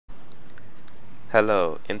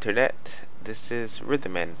Hello Internet, this is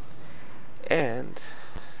Rhythman, and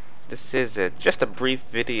this is just a brief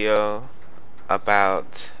video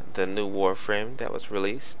about the new Warframe that was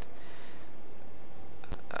released.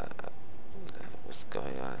 Uh, what's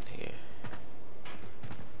going on here?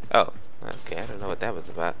 Oh, okay, I don't know what that was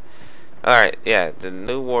about. Alright, yeah, the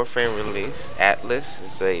new Warframe release, Atlas,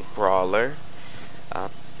 is a brawler,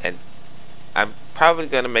 and I'm probably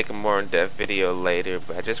going to make a more in-depth video later,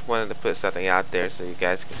 but I just wanted to put something out there so you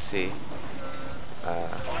guys can see.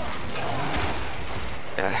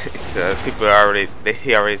 So people are already,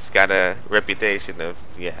 he already got a reputation of,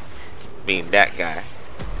 yeah, being that guy.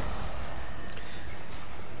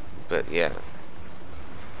 But yeah,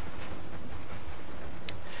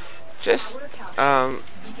 just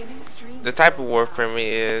the type of Warframe he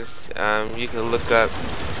is, you can look up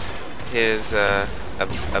his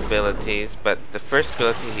abilities, but the first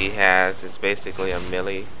ability he has is basically a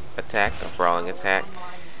melee attack, a brawling attack,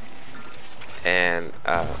 and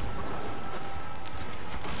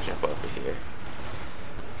jump over here.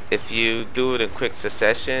 If you do it in quick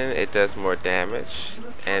succession, it does more damage,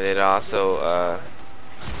 and it also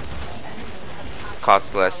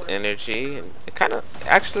costs less energy. And it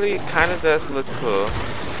actually kind of does look cool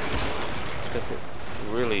because it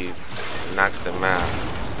really knocks them out.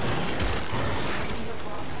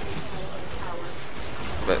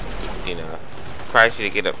 But you know, requires you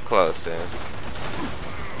to get up close, and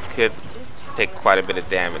it could take quite a bit of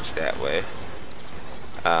damage that way.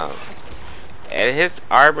 And his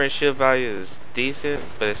armor and shield value is decent,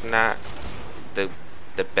 but it's not the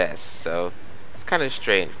best, so it's kind of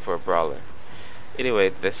strange for a brawler. Anyway,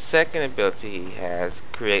 the second ability he has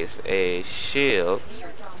creates a shield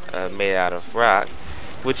made out of rock,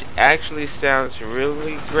 which actually sounds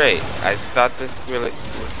really great. I thought this would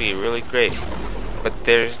be really great, but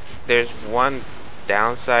there's one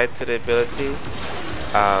downside to the ability.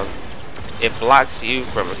 It blocks you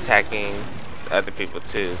from attacking other people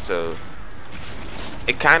too, so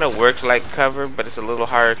it kind of works like cover, but it's a little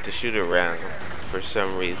hard to shoot around for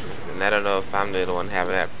some reason, and I don't know if I'm the one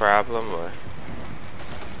having that problem or.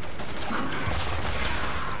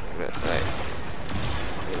 But like,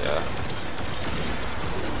 you know.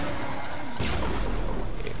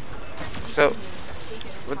 So,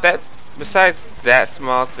 but that, besides that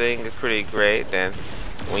small thing is pretty great, then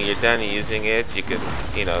when you're done using it, you can,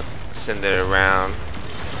 you know, send it around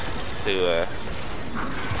to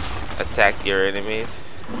attack your enemies.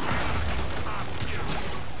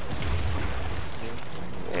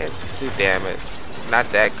 And do damage. Not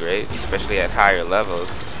that great, especially at higher levels.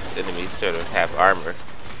 Enemies sort of have armor.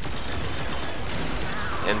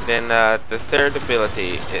 And then the third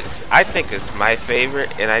ability is, I think, is my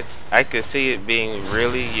favorite, and I could see it being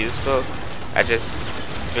really useful. I just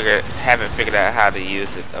haven't figured out how to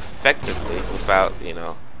use it effectively without, you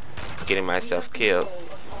know, getting myself killed.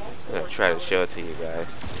 I'm gonna try to show it to you guys.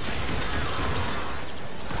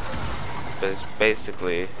 But it's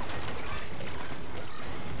basically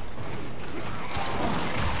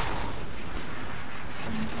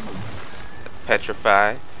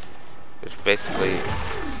petrify, which basically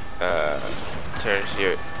turns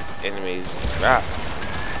your enemies rock.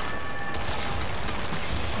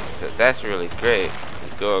 So that's really great.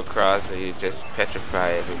 You go across and you just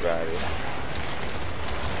petrify everybody.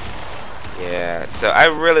 Yeah, so I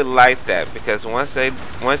really like that, because once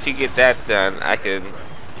you get that done, I can,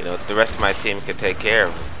 you know, the rest of my team can take care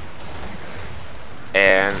of them.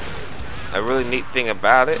 And a really neat thing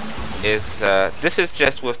about it is this is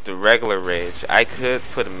just with the regular range. I could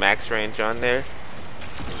put a max range on there,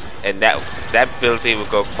 and that ability would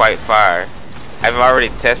go quite far. I've already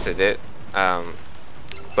tested it,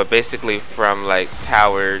 but basically from like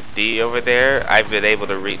Tower D over there, I've been able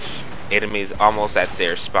to reach enemies almost at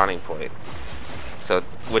their spawning point. So,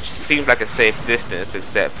 which seems like a safe distance,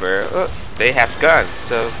 except for they have guns,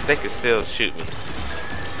 so they can still shoot me.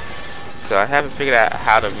 So I haven't figured out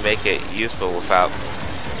how to make it useful without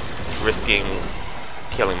risking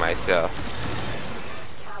killing myself.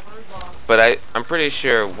 But I'm pretty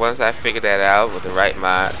sure once I figure that out with the right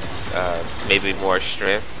mods, maybe more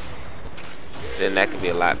strength, then that could be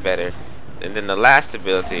a lot better. And then the last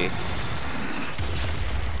ability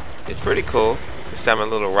is pretty cool. Summon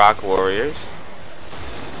little rock warriors.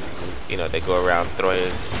 You know, they go around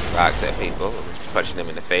throwing rocks at people, punching them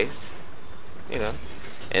in the face. You know,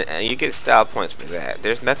 and you get style points for that.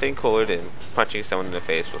 There's nothing cooler than punching someone in the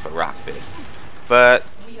face with a rock fist. But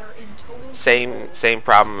same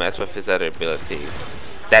problem as with his other ability.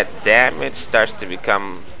 That damage starts to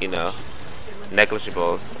become, you know,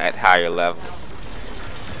 negligible at higher levels.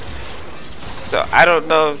 So I don't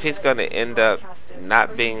know if he's going to end up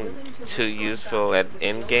not being too useful at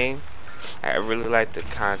end game. I really like the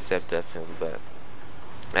concept of him, but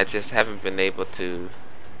I just haven't been able to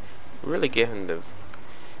really get him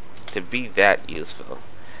to be that useful.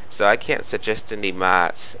 So I can't suggest any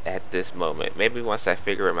mods at this moment. Maybe once I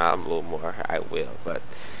figure him out a little more, I will. But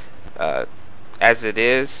uh, as it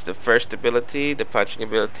is, the first ability, the punching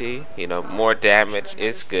ability, you know, more damage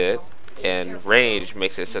is good, and range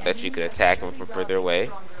makes it so that you can attack him from further away.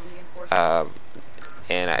 Um,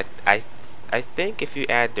 and I think if you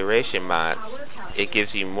add duration mods, it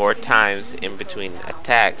gives you more times in between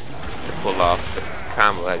attacks to pull off the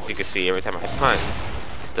combo. As you can see, every time I punch,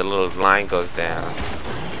 the little line goes down.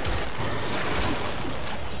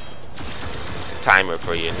 The timer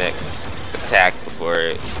for your next attack before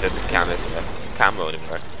it doesn't count as a combo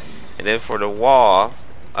anymore. And then for the wall,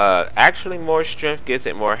 actually more strength gives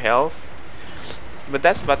it more health, but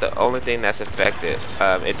that's about the only thing that's affected.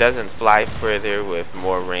 It doesn't fly further with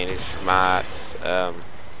more range mods,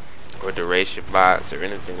 or duration mods, or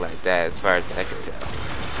anything like that, as far as I can tell.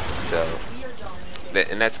 So,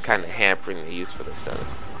 and that's kind of hampering the usefulness of it.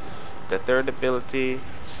 The third ability,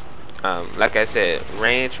 like I said,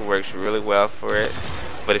 range works really well for it,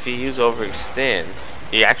 but if you use overextend,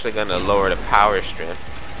 you're actually going to lower the power strength,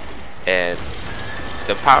 and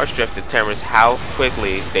the power strength determines how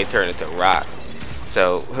quickly they turn into rock.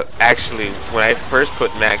 So actually, when I first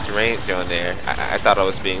put max range on there, I thought I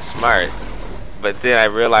was being smart, but then I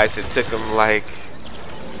realized it took them like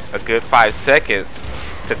a good 5 seconds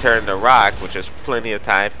to turn to rock, which was plenty of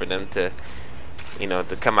time for them to, you know,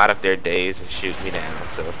 to come out of their daze and shoot me down.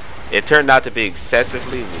 So it turned out to be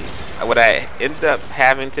excessively weak. What I ended up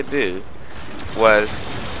having to do was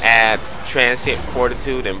add transient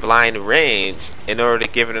fortitude and blind range in order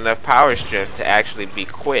to give it enough power strength to actually be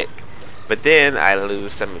quick. But then I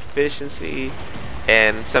lose some efficiency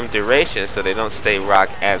and some duration, so they don't stay rock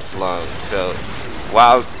as long. So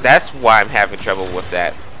while that's why I'm having trouble with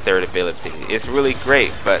that third ability, it's really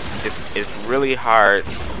great, but it's really hard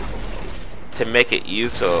to make it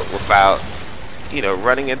useful without, you know,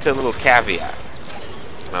 running into a little caveat.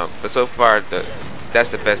 But so far, that's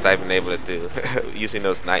the best I've been able to do using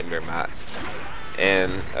those nightmare mods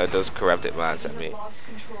and those corrupted mods, I mean.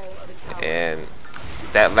 And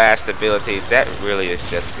that last ability, that really is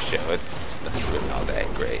just for show. It's not really all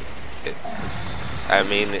that great. I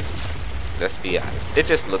mean, let's be honest, it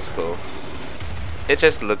just looks cool. It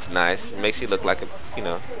just looks nice. It makes you look like a, you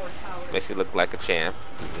know, makes you look like a champ.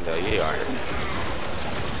 You know, you are.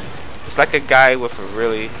 It's like a guy with a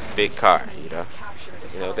really big car, you know.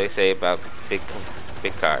 You know what they say about big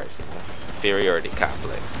cars, you know, inferiority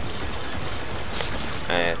complex.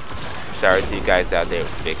 And sorry to you guys out there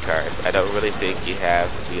with big cars. I don't really think you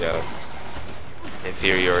have, you know,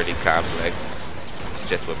 inferiority complex. It's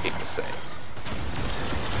just what people say.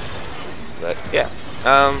 But yeah,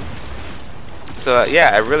 so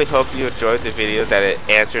yeah, I really hope you enjoyed the video, that it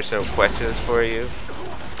answered some questions for you.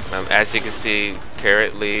 As you can see,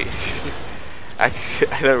 currently, I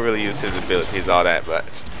don't really use his abilities all that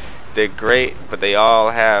much. They're great, but they all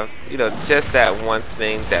have, you know, just that one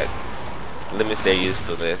thing that limits their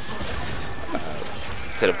usefulness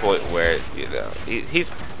to the point where, you know, he's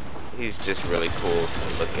just really cool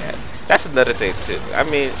to look at. That's another thing too. I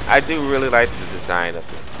mean, I do really like the design of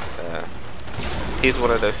him. He's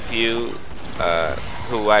one of the few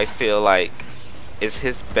who I feel like is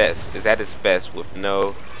at his best with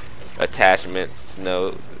no attachments,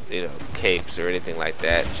 no, you know, capes or anything like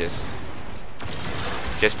that. Just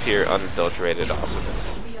pure unadulterated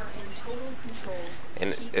awesomeness.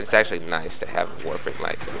 And it's actually nice to have a Warframe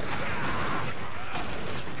like that.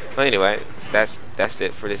 Well, anyway, that's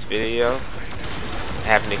it for this video.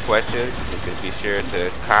 Have any questions, you can be sure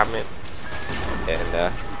to comment,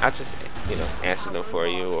 and I'll just, you know, answer them for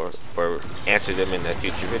you, or answer them in a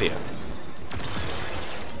future video.